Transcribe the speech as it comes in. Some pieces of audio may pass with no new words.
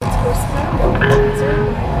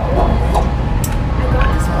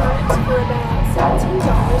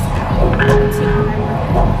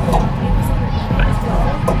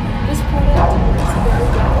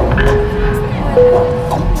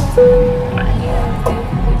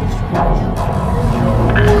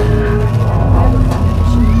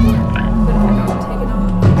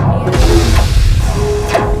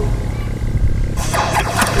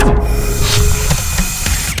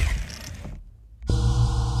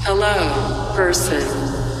Hello, person.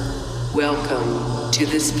 Welcome to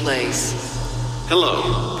this place.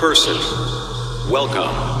 Hello, person.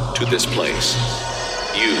 Welcome to this place.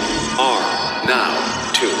 You are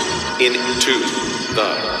now tuned into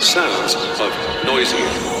the sounds of Noisy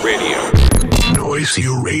Radio. Noisy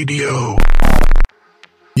Radio.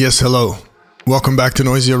 Yes, hello. Welcome back to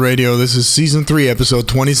Noisy Radio. This is Season 3, Episode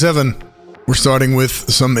 27. We're starting with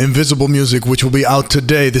some Invisible music, which will be out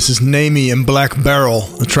today. This is Namie and Black Barrel.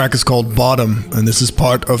 The track is called Bottom, and this is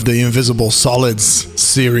part of the Invisible Solids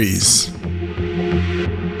series.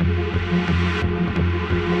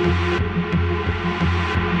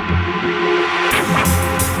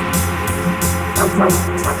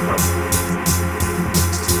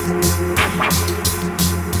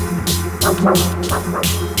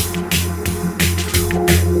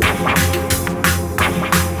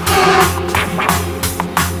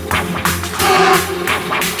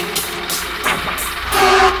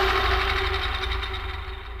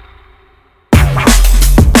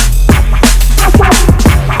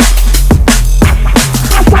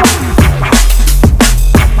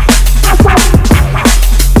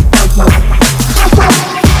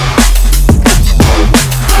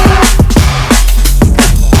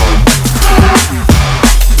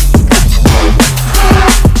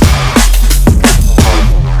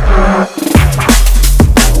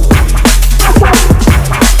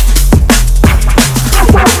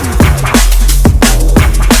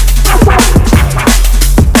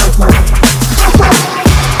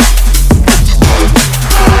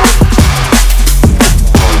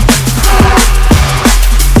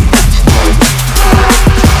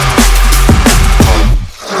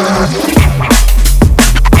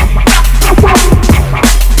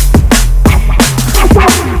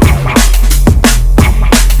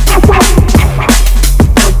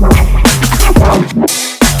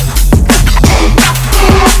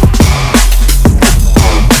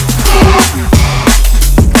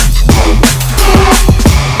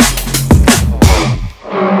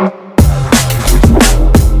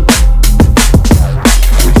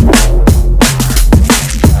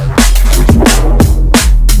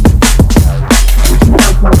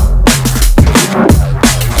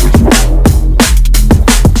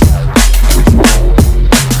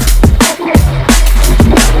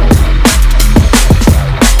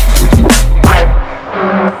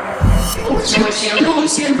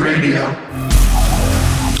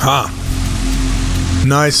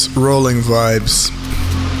 Nice rolling vibes.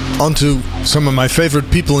 Onto some of my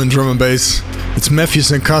favorite people in drum and bass. It's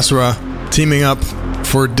Mefjus and Kasra teaming up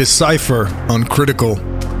for Decipher on Critical.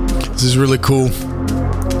 This is really cool.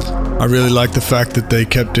 I really like the fact that they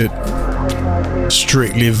kept it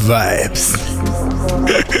strictly vibes.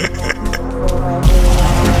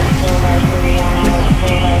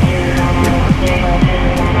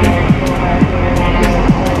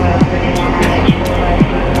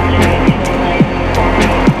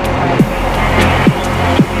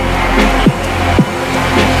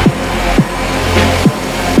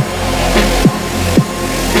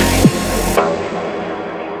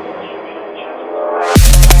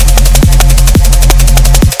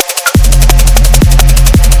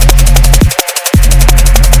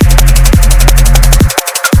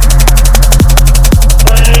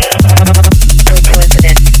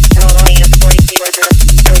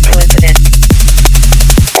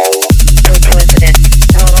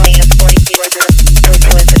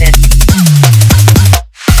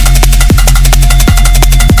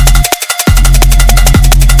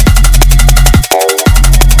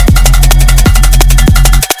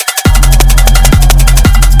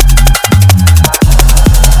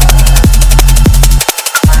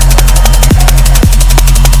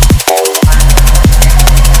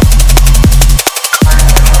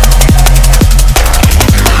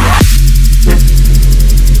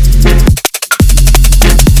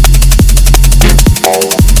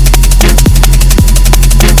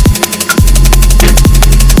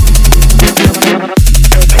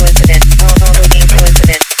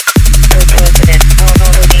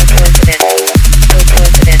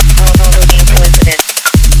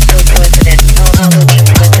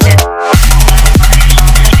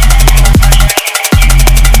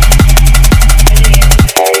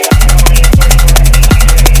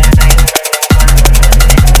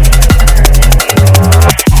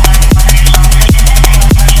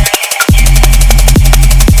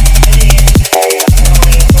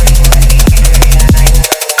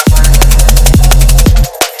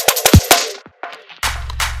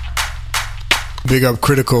 Big up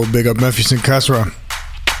Critical, big up Mefjus and Kasra.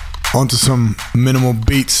 Onto some minimal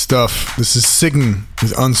beat stuff. This is Sign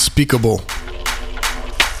with Unspeakable.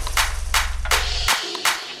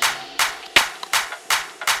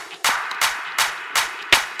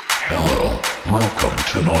 Welcome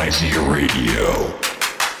to Noisy Radio.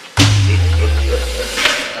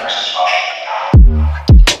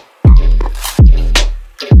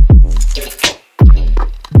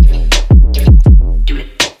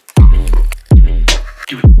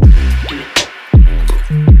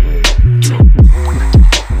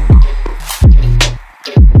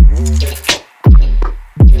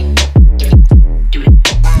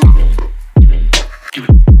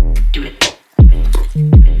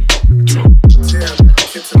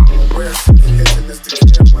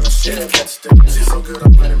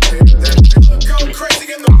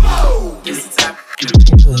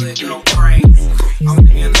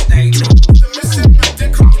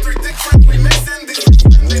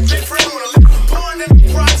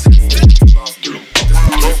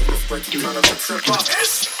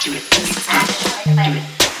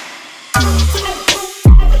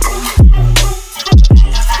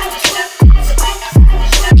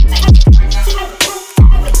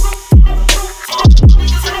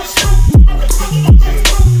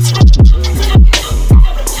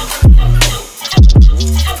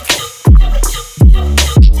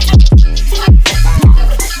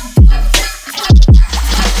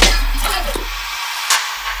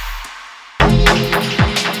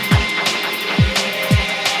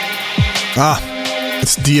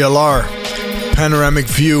 It's DLR, panoramic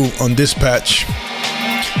view on Dispatch.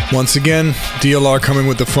 Once again, DLR coming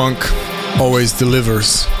with the funk, always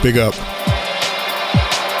delivers. Big up.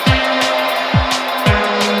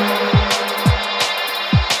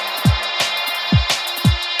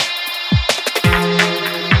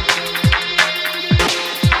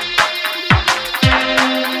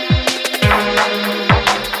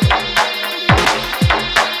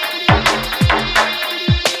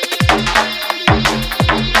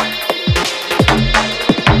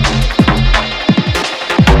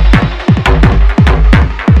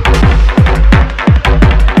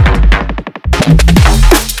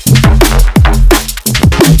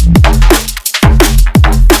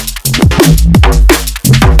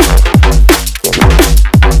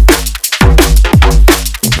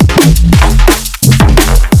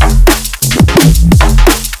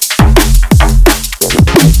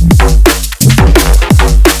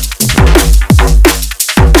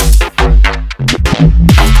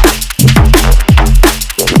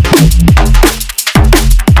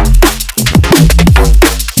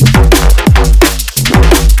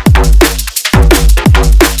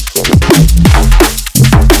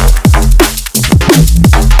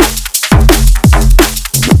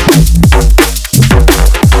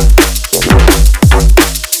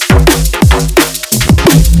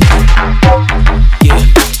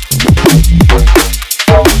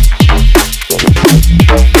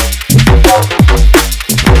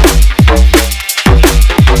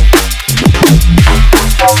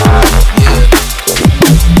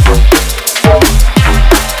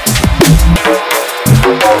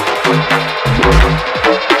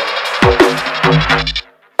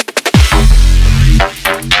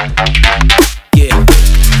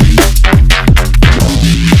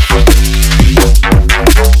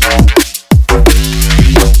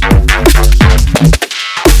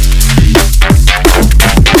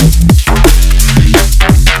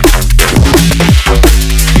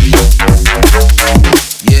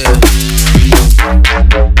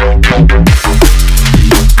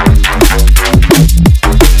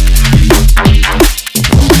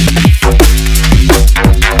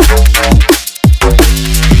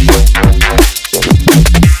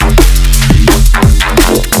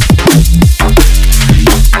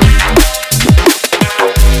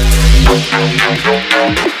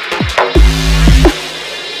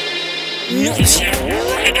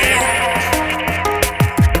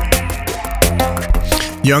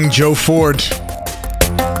 Young Joe Ford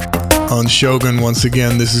on Shogun once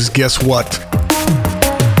again. This is Guess What?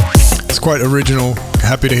 It's quite original.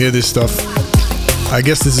 Happy to hear this stuff. I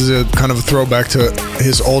guess this is a kind of a throwback to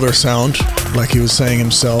his older sound, like he was saying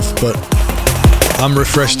himself, but I'm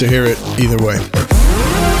refreshed to hear it either way.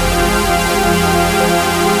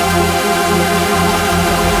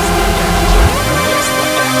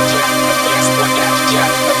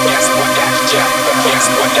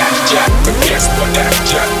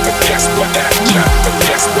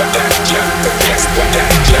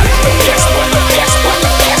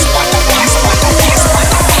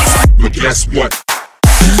 Guess what?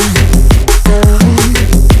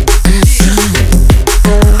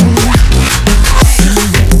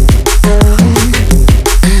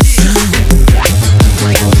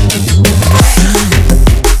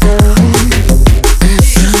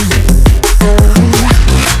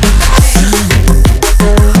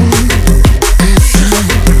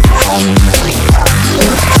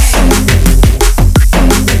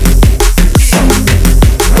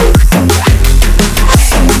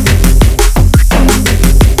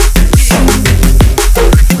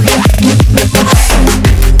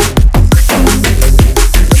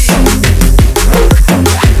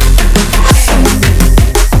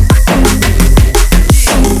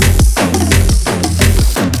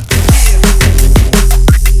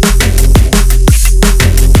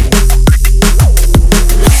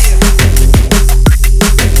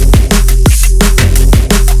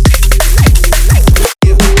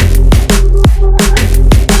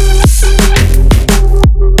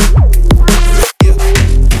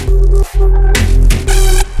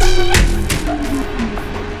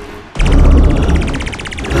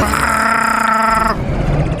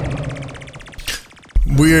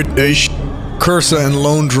 Weird Ish, Cursa and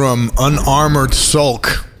Lone Drum, Unarmored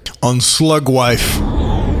Sulk on Slugwife.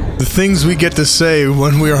 The things we get to say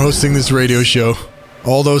when we are hosting this radio show.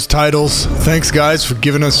 All those titles. Thanks, guys, for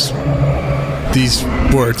giving us these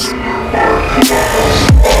words.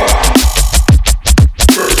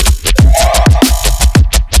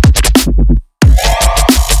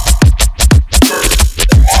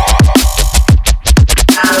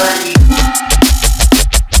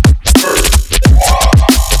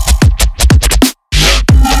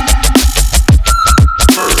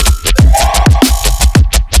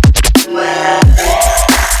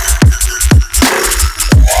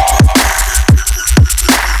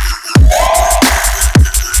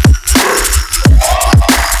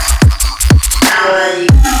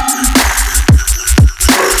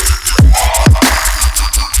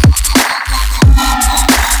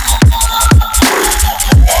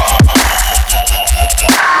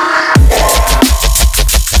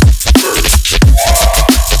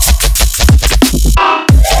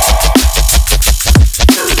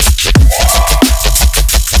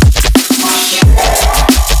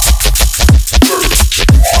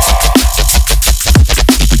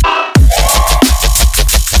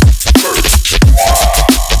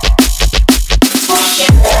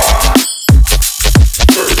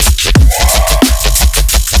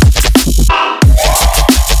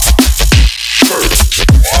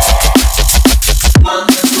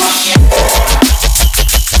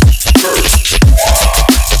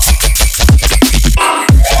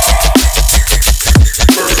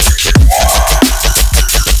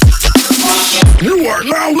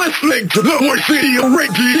 To the Noise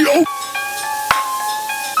Radio.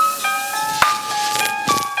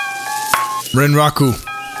 Renraku.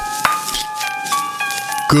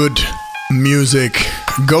 Good music.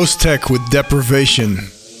 Ghost Tech with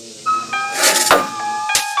Deprivation.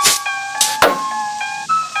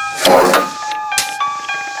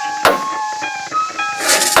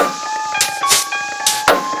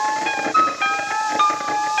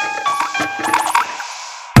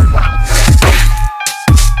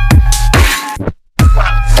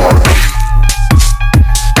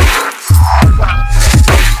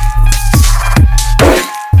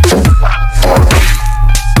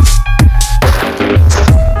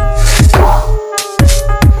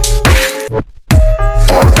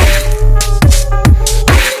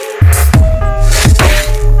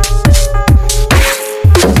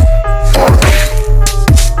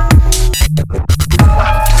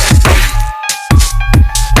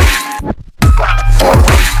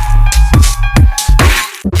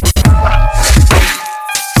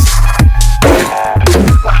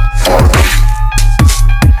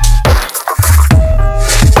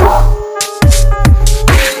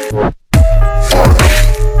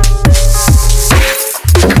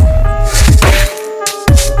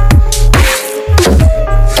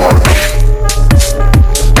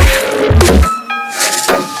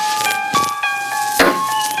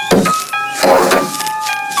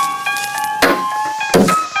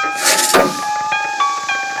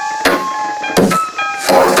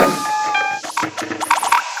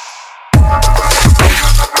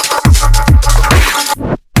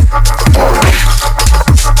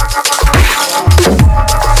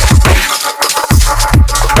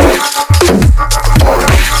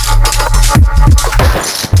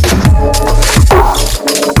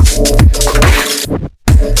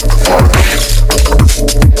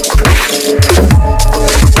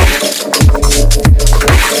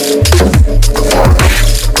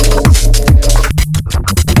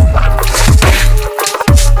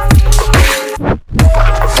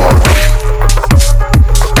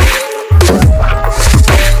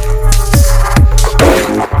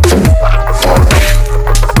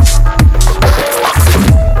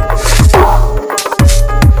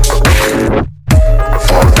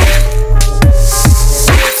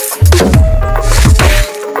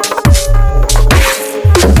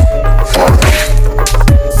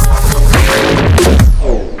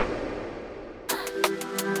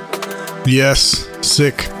 Yes,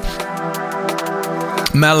 sick.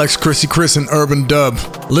 Malex, Chrissy Chris, and Urban Dub.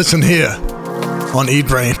 Listen here on Eat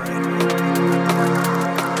Brain.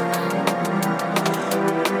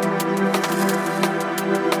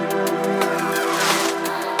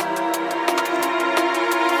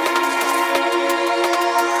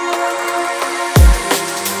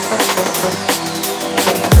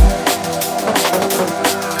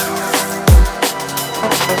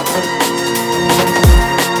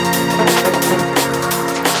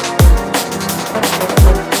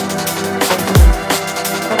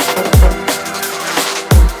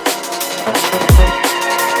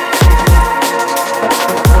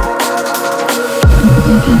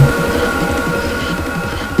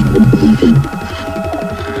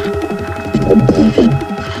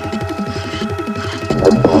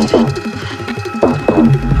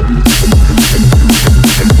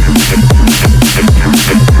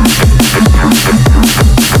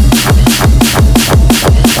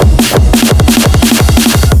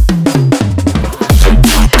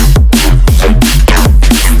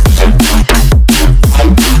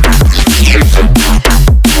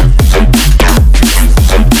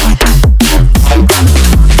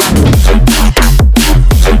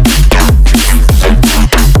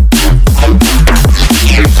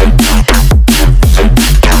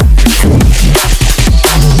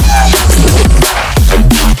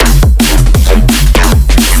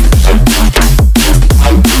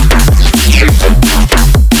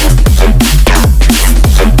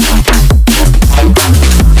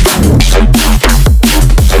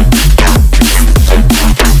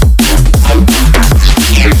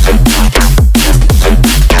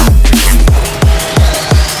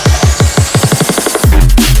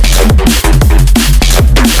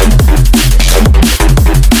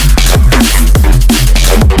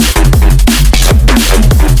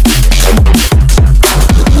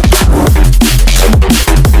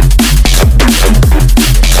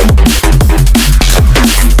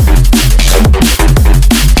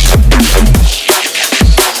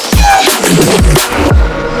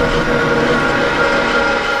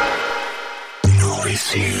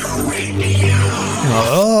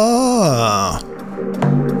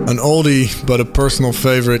 An oldie, but a personal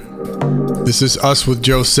favorite. This is Us with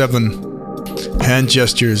Joe 7. Hand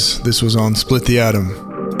Gestures. This was on Split the Atom,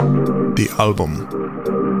 the album.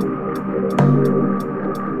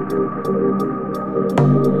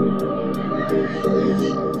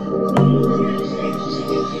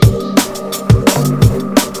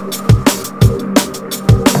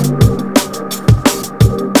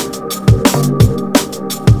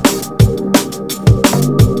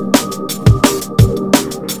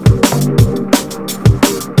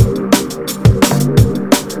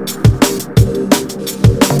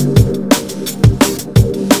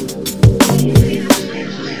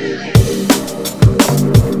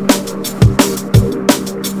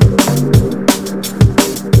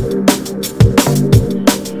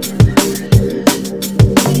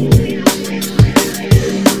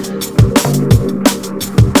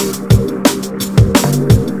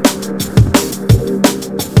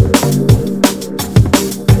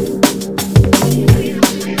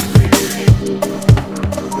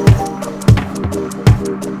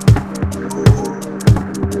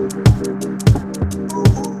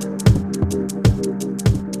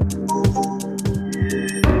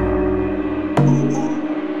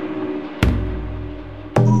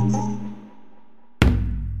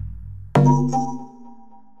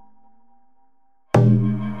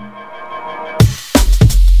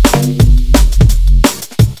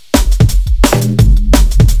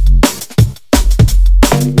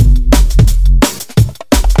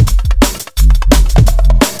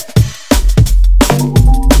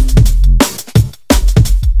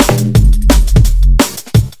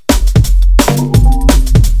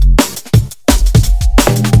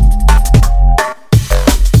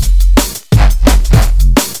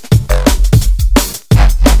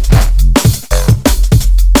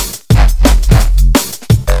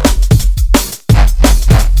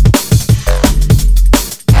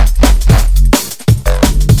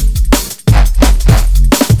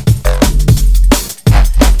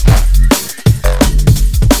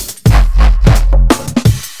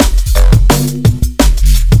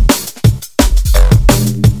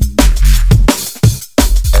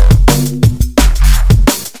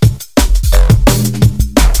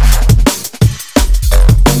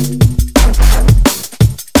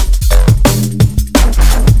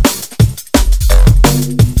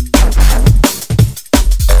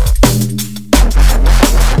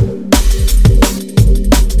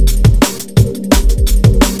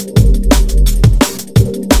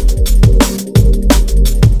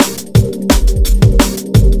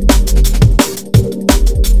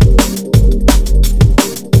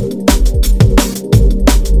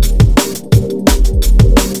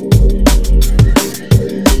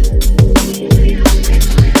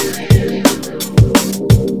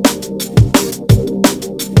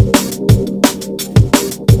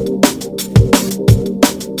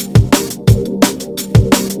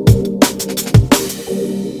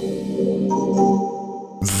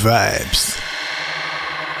 Vibes.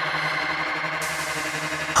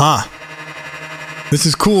 Huh. This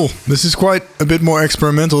is cool. This is quite a bit more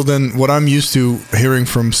experimental than what I'm used to hearing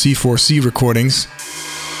from C4C recordings.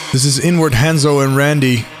 This is Inward Hanzo and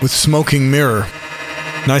Randy with Smoking Mirror.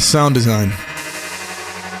 Nice sound design.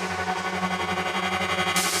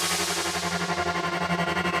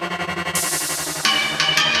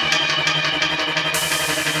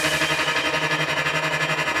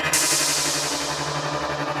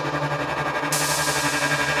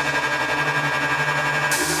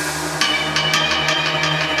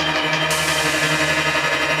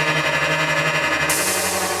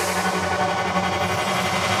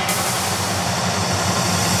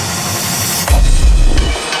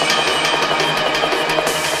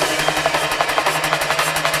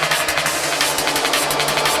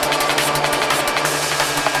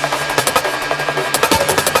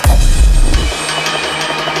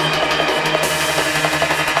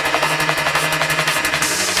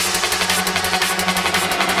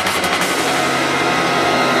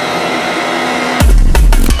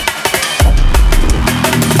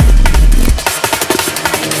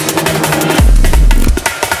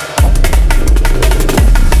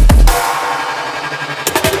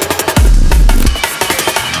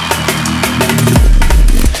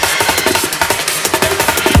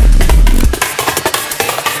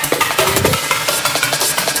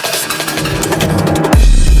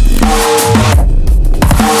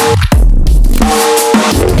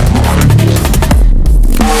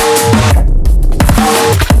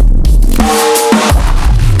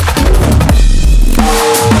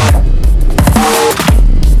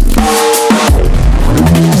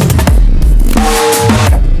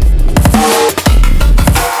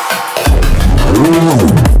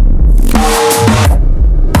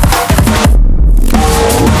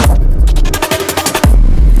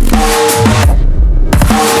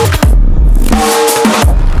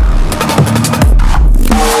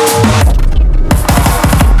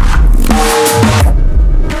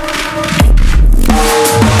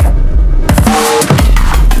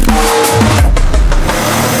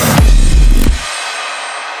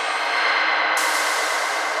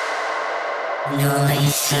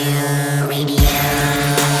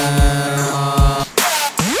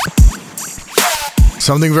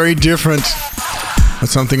 Something very different, but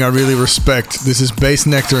something I really respect. This is Bass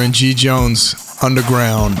Nectar and G Jones,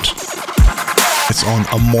 Underground. It's on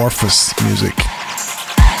Amorphous Music.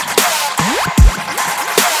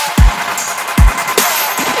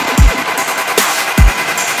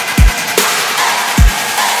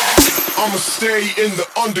 I'ma stay in the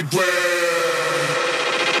underground.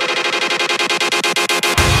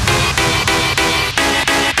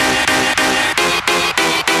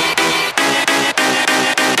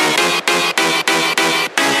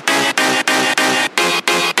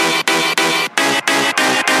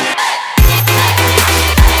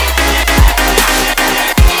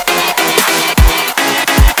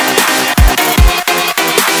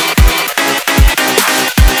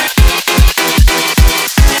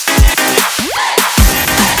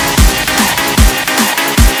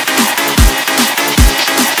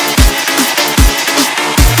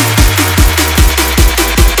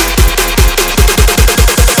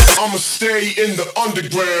 Stay in the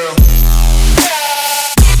underground.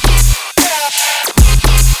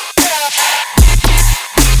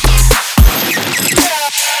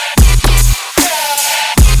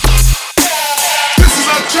 This is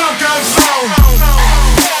our junkyard zone.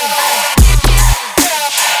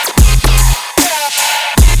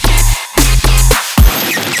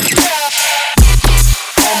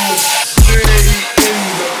 I'ma stay in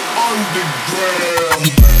the underground.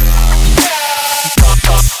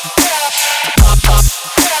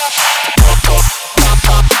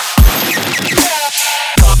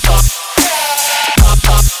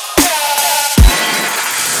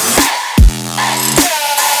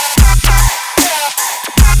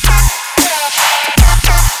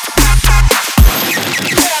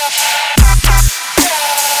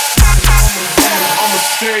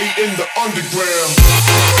 Stay in the underground.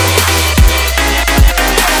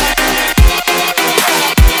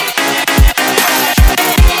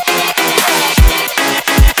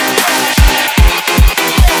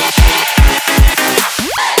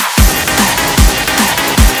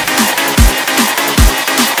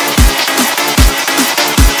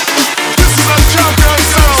 This is our junkyard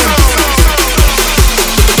zone.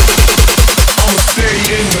 I'ma stay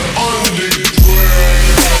in the underground.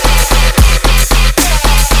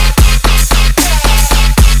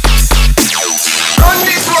 Run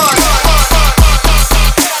this one.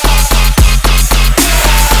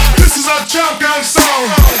 This is our junkyard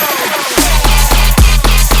zone.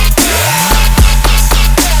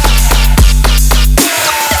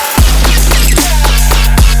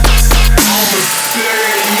 I'ma stay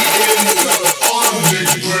in the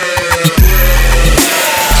underground.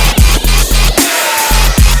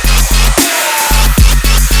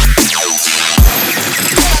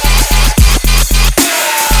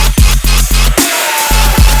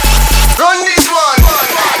 Run this one.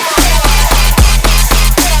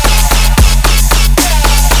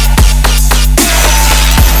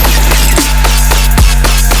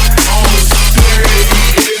 I'ma stay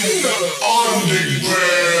in the underground.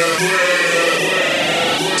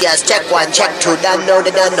 Just check one, check two, don't know.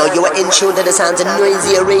 You are in tune to the sounds of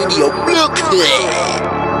Noisy Radio.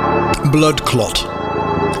 Blood Clot.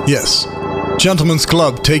 Yes. Gentlemen's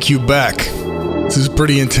Club, Take You Back. This is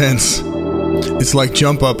pretty intense. It's like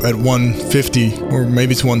Jump Up at 150, or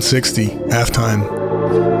maybe it's 160, halftime.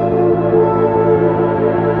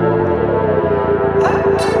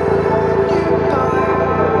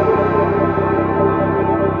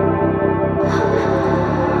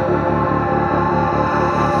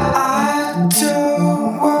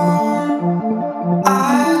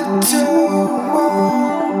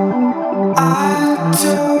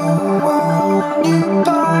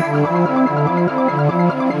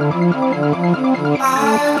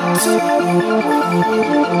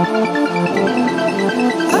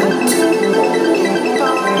 I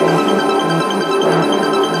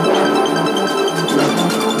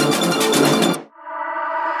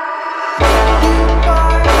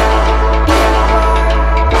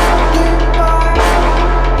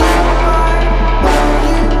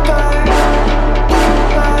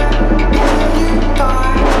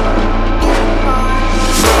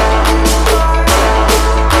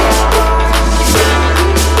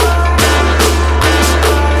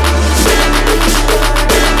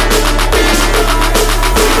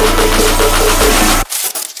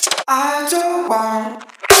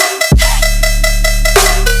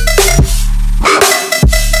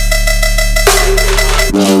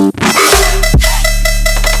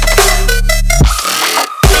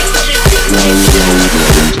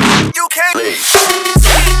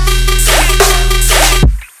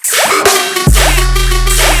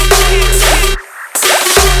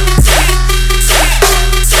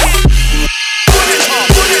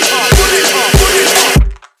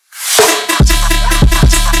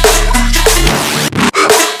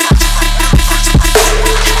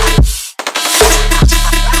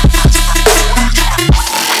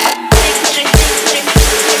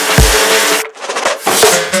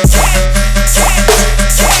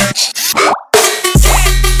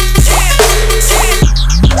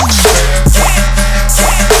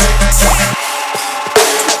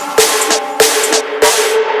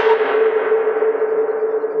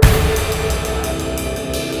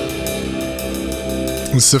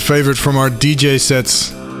It's a favorite from our DJ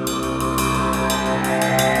sets.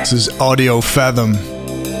 This is Audio Fathom.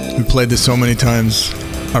 We played this so many times.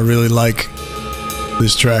 I really like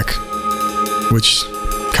this track, which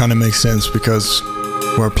kind of makes sense because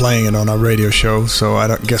we're playing it on our radio show, so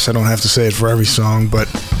I guess I don't have to say it for every song, but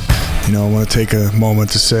you know, I want to take a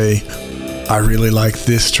moment to say I really like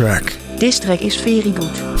this track. This track is very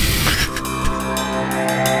good.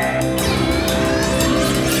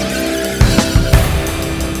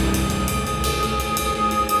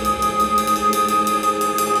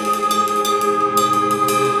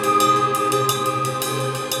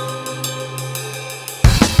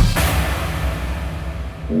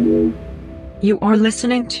 You are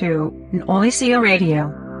listening to Noisia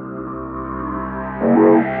Radio.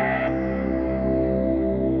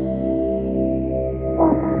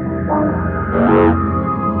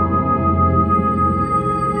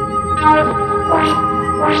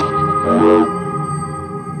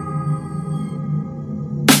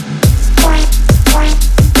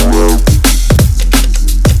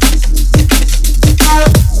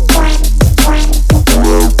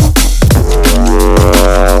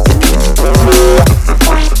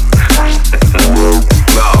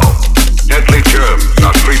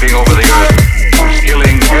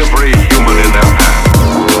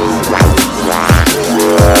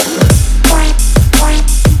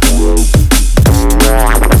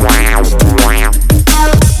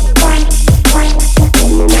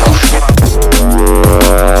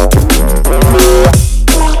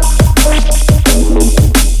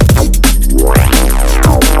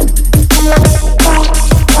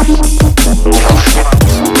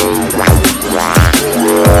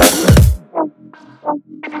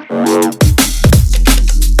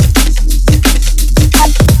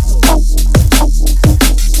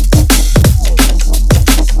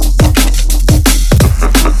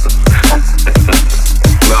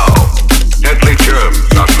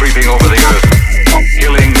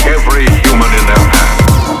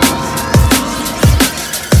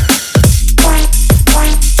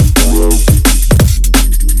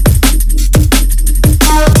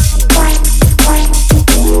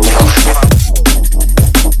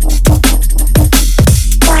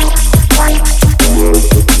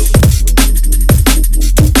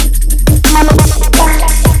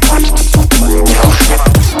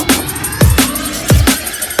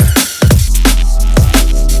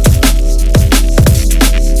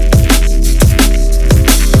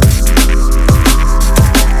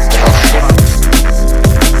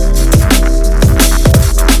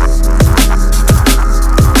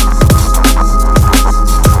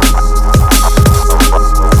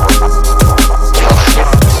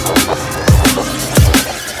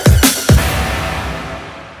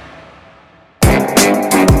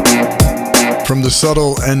 From the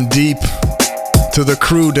subtle and deep to the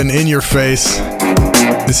crude and in your face.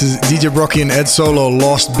 This is DJ Brocky and Ed Solo,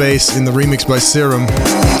 Lost Bass in the remix by Serum.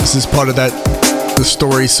 This is part of that The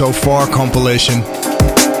Story So Far compilation.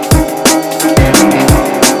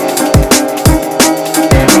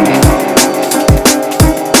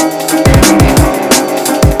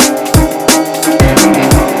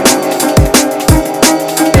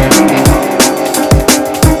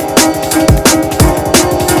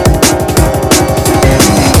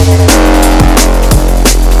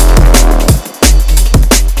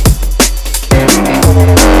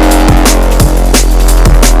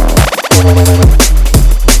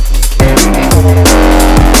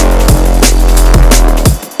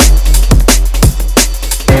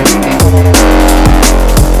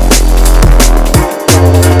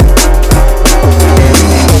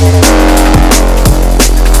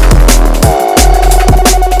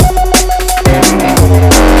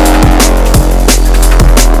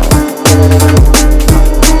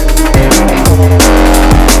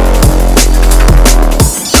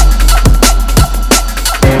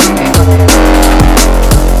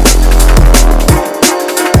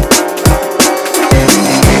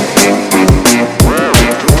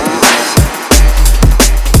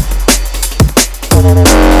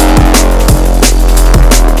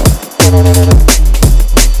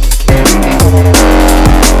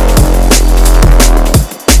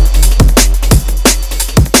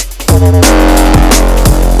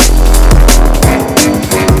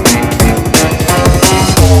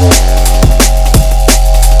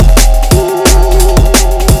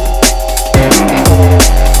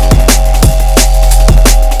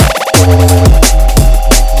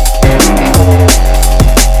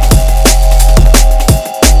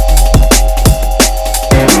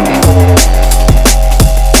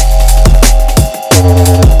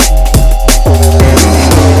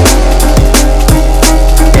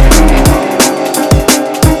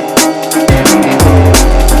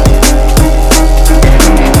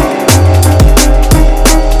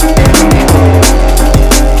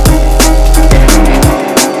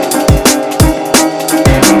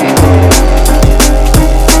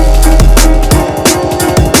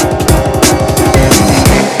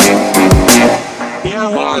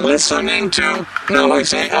 You are listening to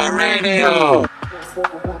Noisy Radio.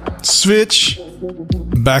 Switch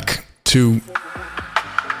back to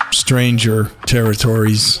stranger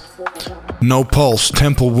territories. No Pulse,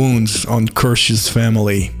 Temple Wounds on Kirsch's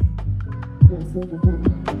Family.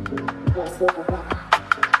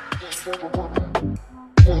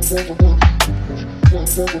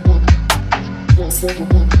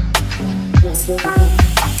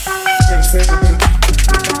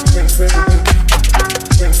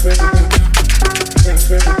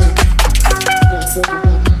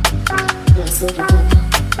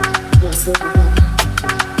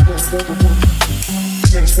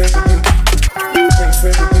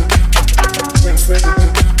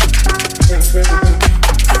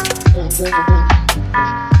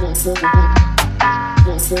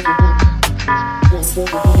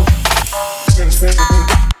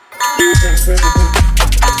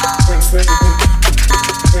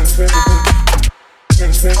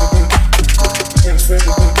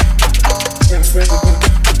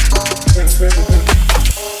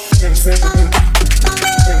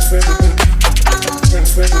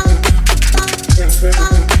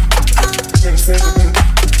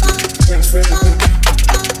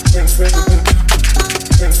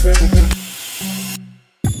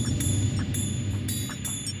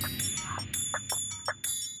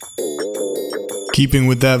 Keeping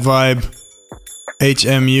with that vibe,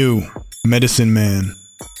 HMU, Medicine Man.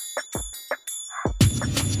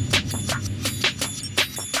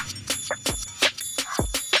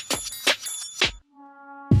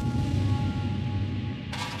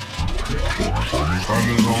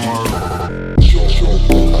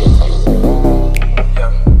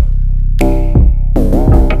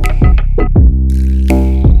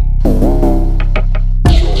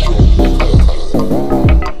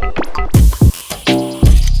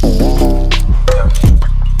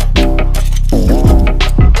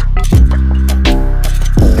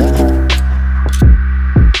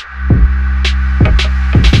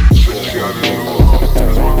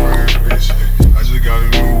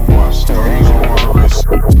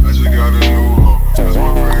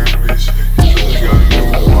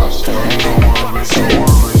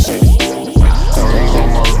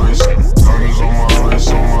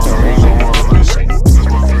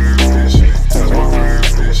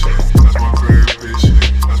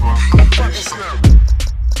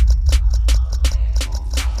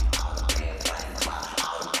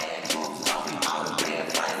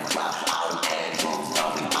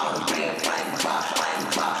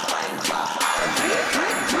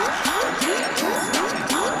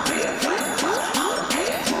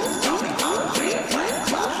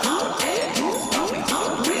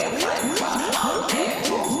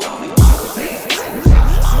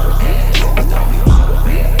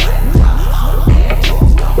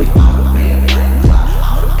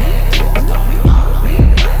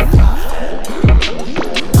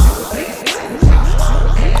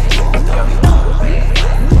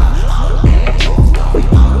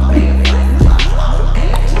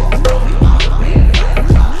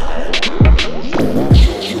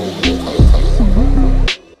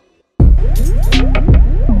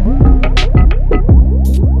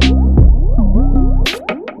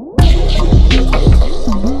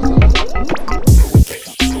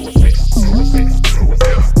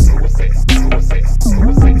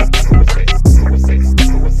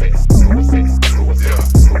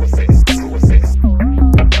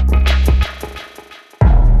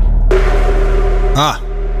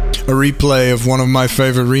 Replay of one of my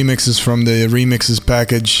favorite remixes from the remixes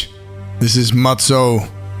package. This is Matzo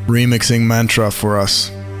remixing Mantra for us.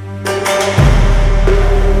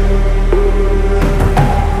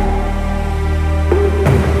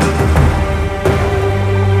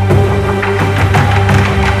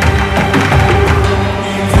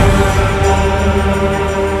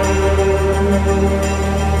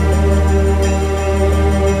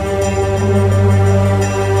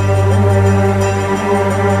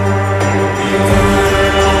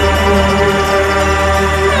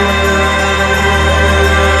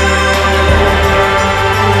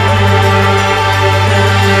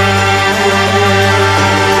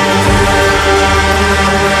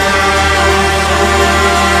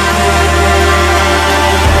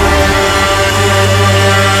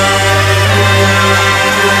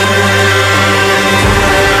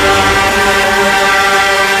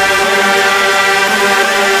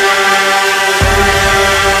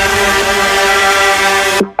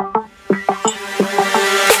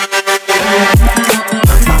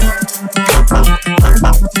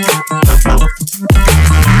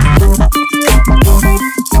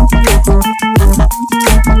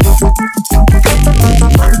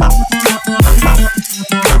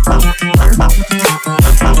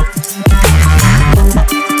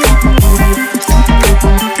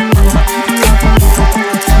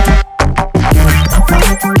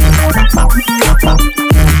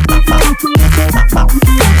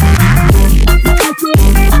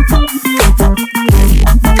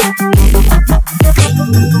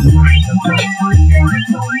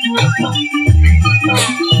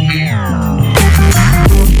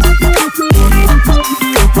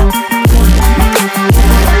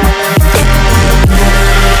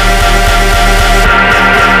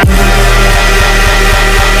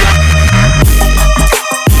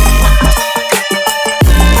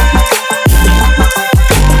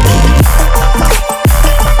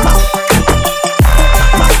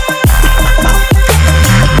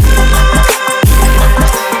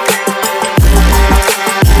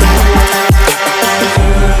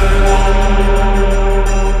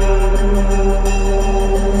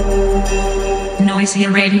 Noisy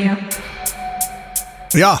Radio.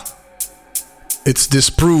 Yeah, it's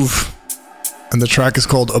Disprove, and the track is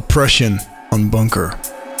called Oppression on Bunker.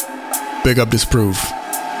 Big up Disprove.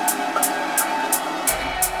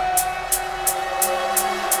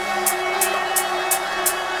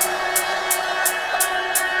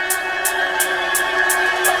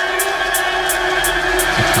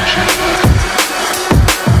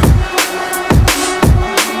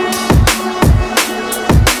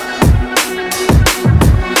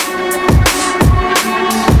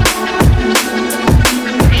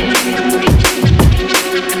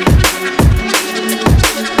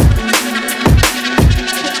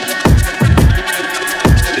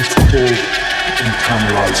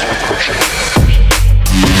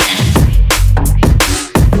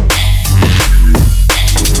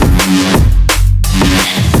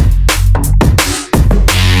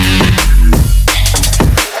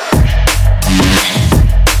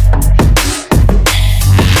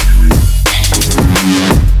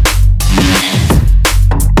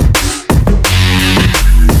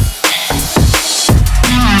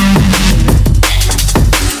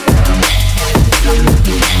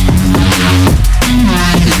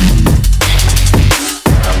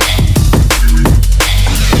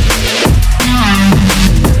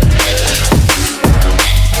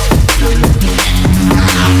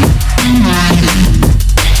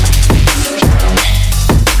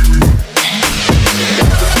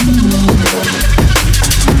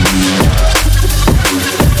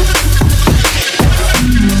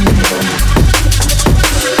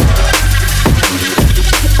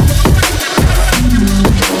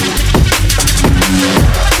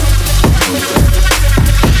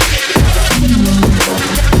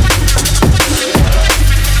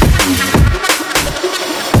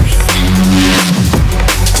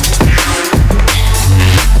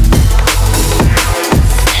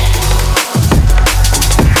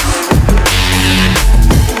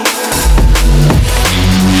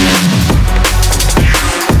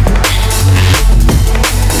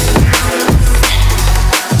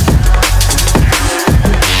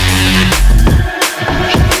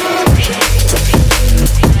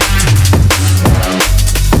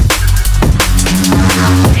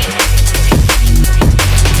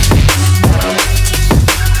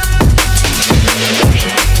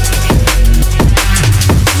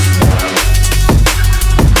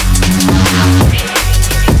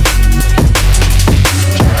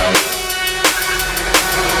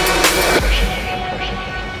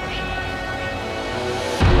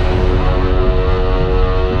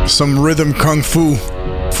 Some rhythm kung fu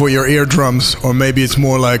for your eardrums, or maybe it's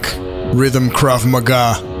more like rhythm Krav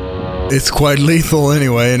Maga. It's quite lethal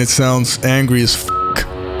anyway, and it sounds angry as f***.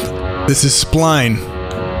 This is Spline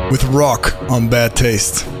with Rock on Bad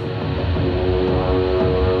Taste.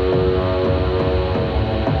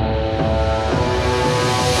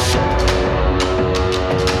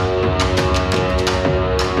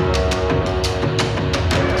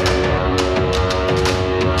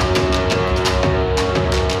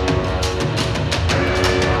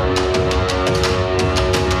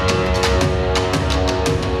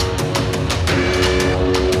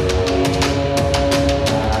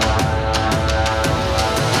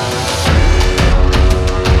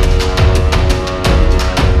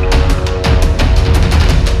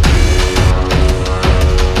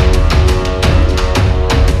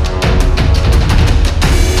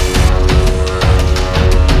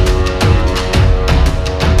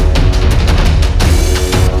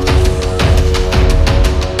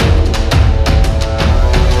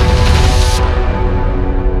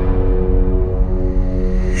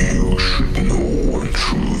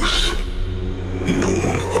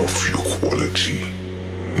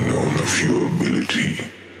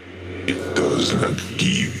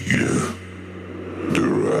 give you the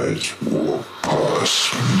right to walk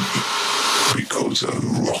past me, because I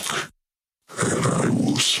rock and I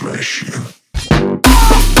will smash you.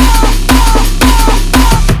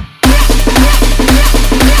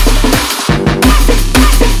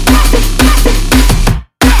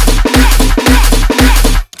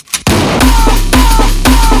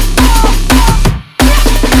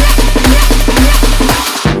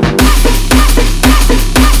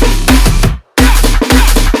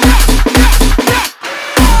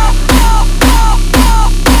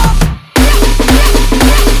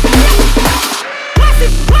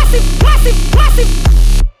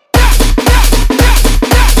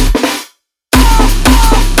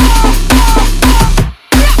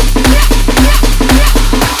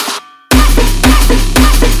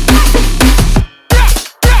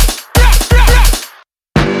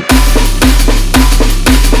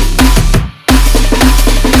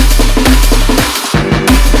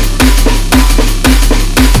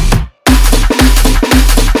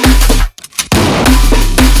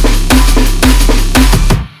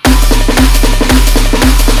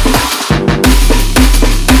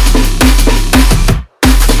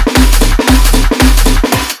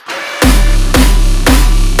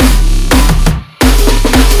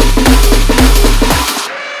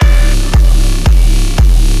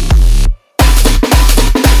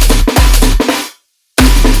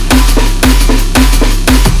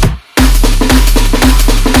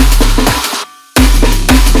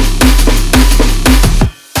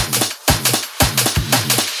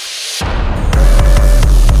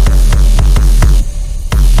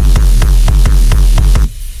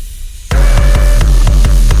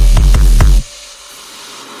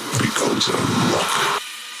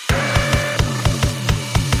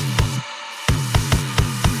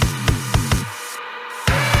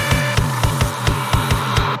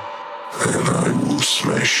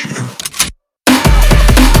 Smash you.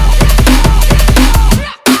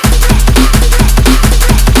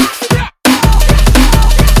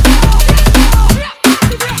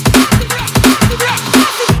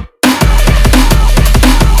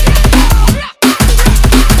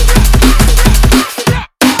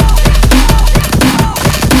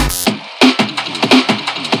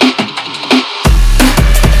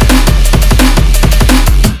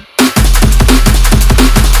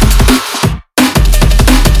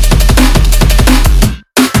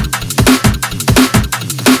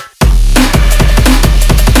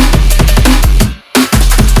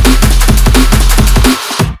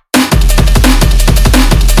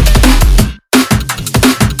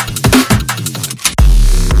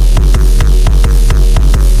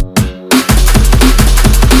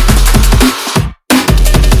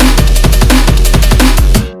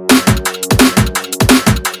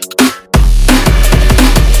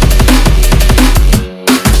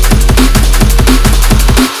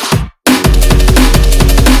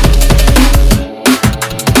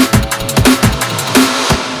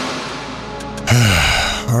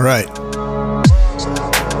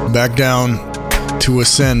 Back down to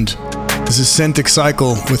Ascend. This is Centric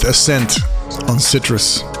Cycle with Ascent on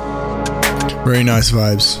Citrus. Very nice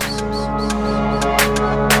vibes.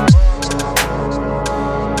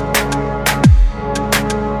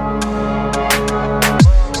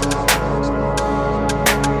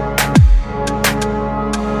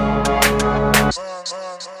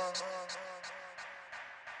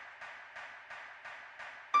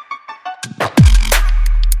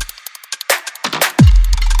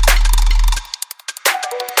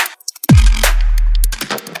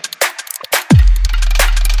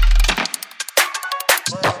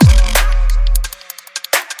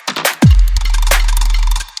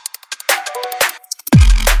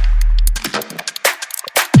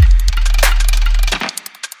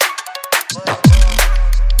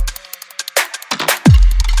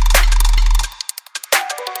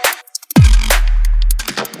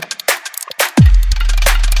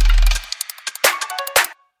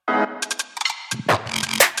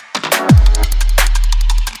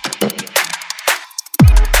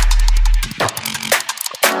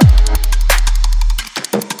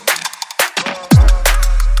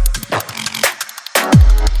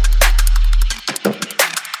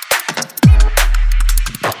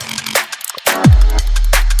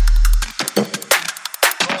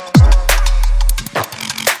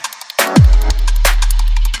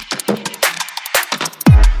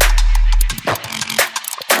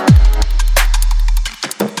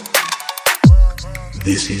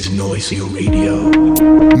 This is Noisy Radio.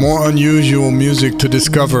 More unusual music to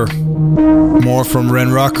discover. More from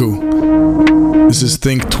Renraku. This is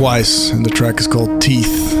Think Twice, and the track is called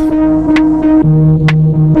Teeth.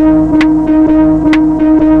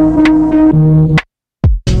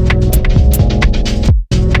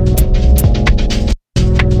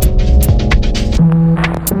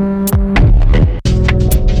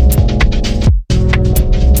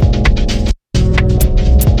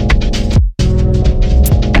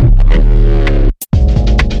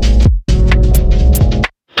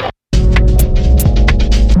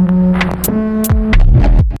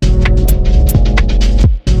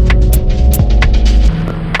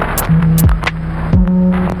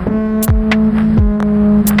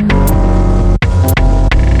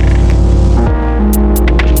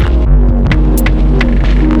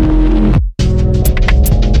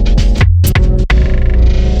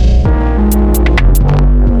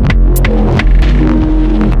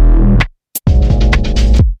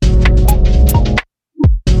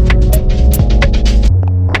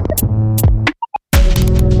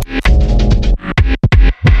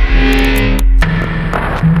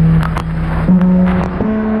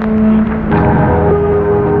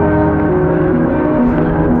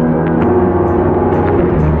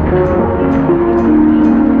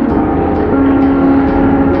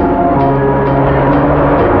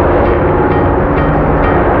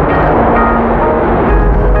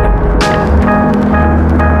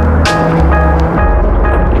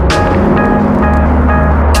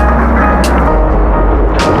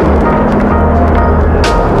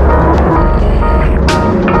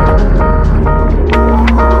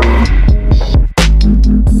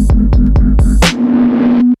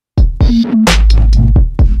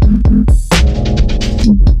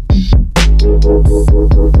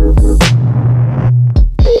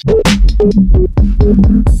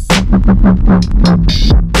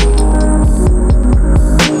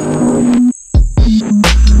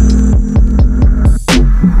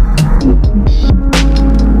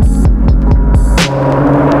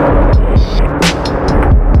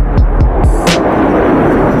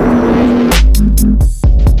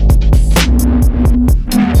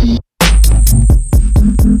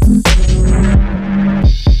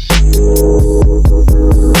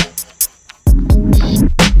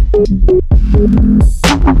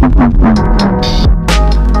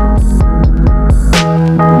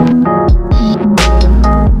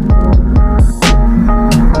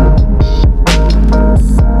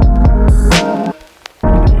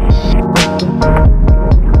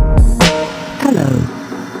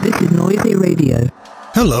 Radio.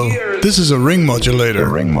 Hello, this is a ring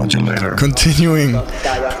modulator. Continuing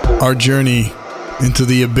our journey into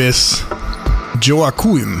the abyss.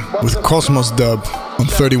 Joachim with Cosmos Dub on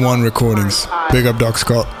 31 recordings. Big up Doc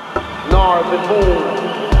Scott. Nor the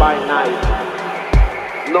moon by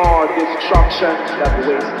night, nor destruction that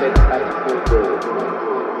wasted at full day.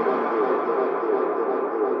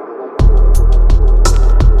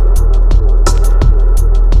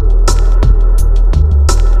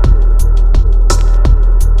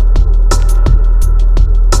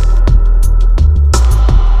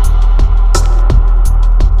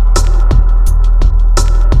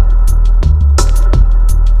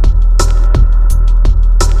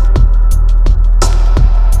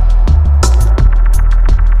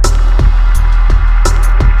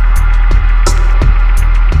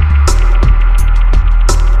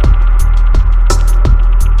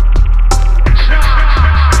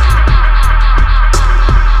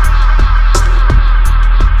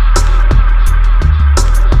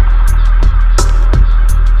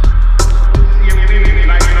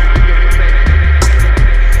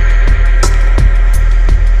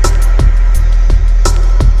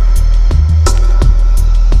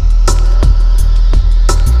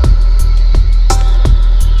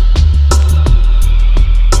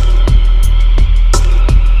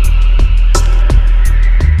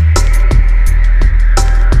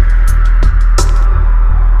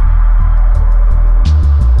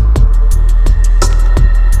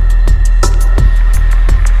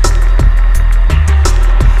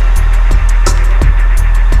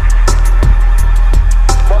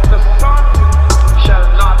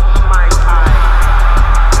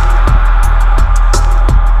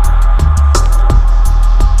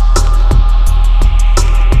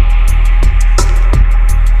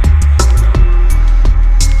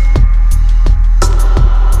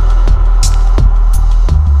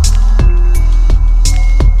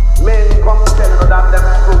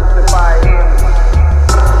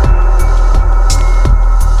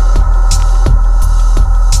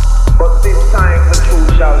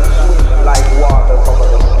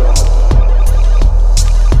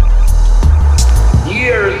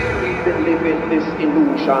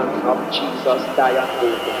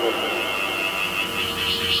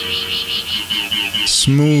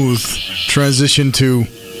 Smooth transition to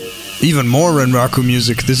even more Renraku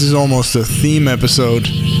music. This is almost a theme episode.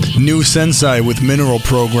 New Sensei with Mineral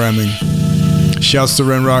Programming. Shouts to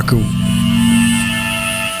Renraku.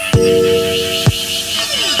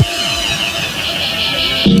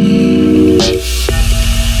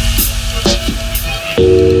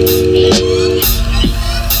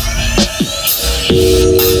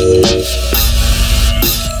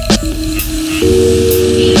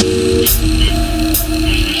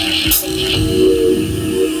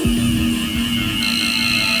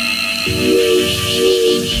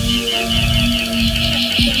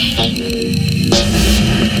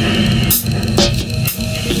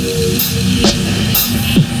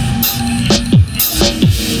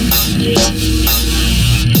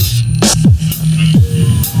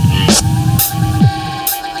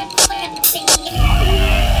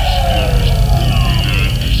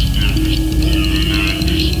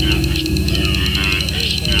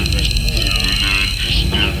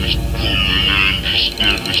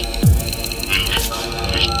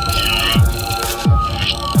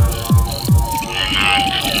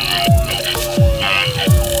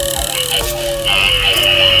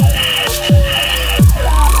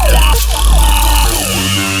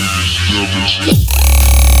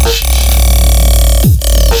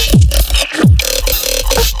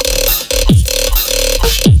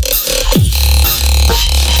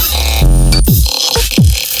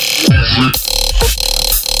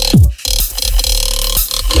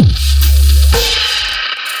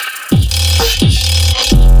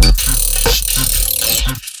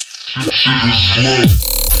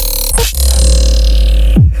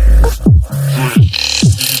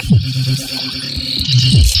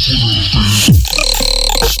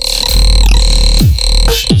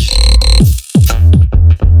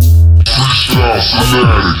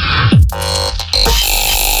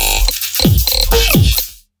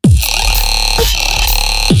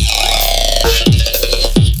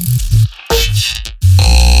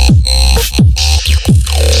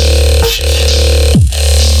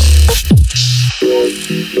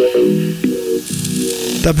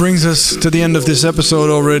 That brings us to the end of this episode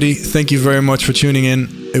already. Thank you very much for tuning in.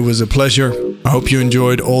 It was a pleasure. I hope you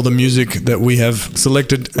enjoyed all the music that we have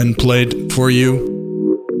selected and played for you.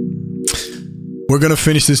 We're gonna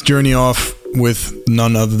finish this journey off with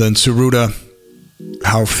none other than Suruda.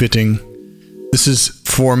 How fitting. This is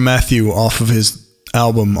for Matthew off of his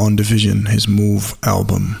album on Division, his Move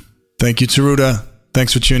album. Thank you, Taruda.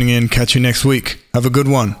 Thanks for tuning in. Catch you next week. Have a good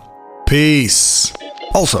one. Peace.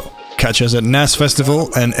 Also, catch us at NAS Festival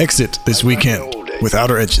and Exit this weekend with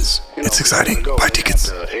Outer Edges. It's exciting. Buy tickets.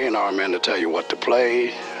 A&R man to tell you what to play,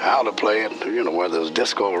 how to play it, whether it's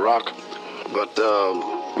disco or rock. But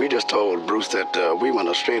we just told Bruce that we want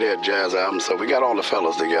a straight edge jazz album, so we got all the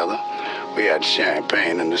fellas together. We had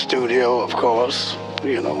champagne in the studio, of course,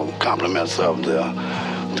 compliments of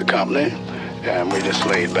the company, and we just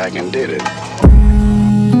laid back and did it.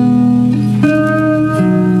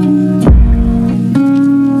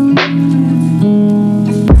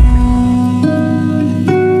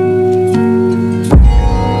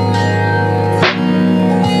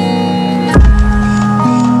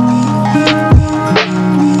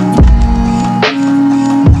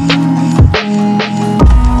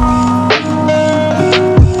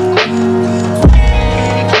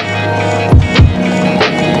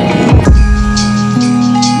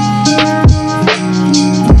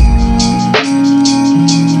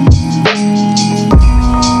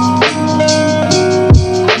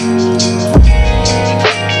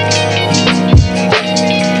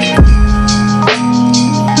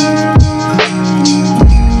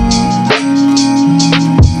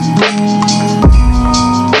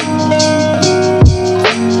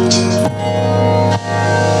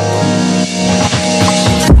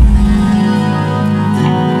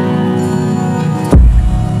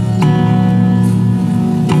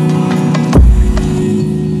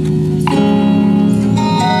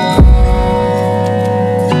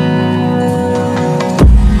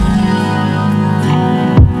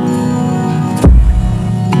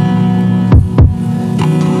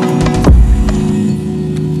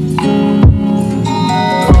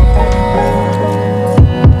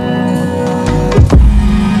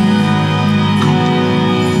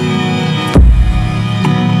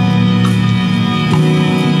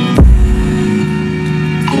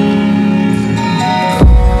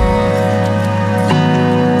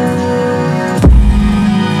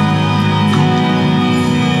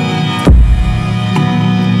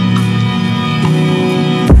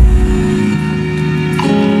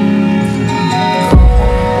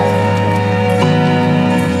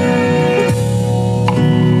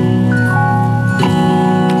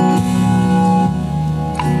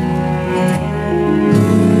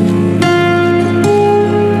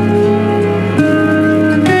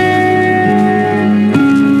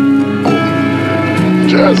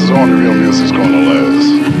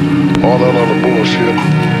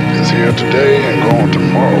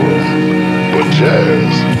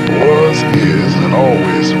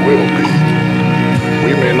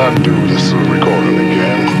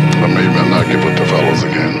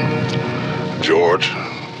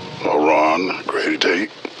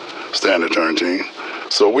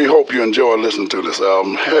 Listen to this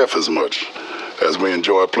album half as much as we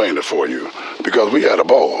enjoy playing it for you, because we had a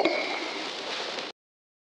ball.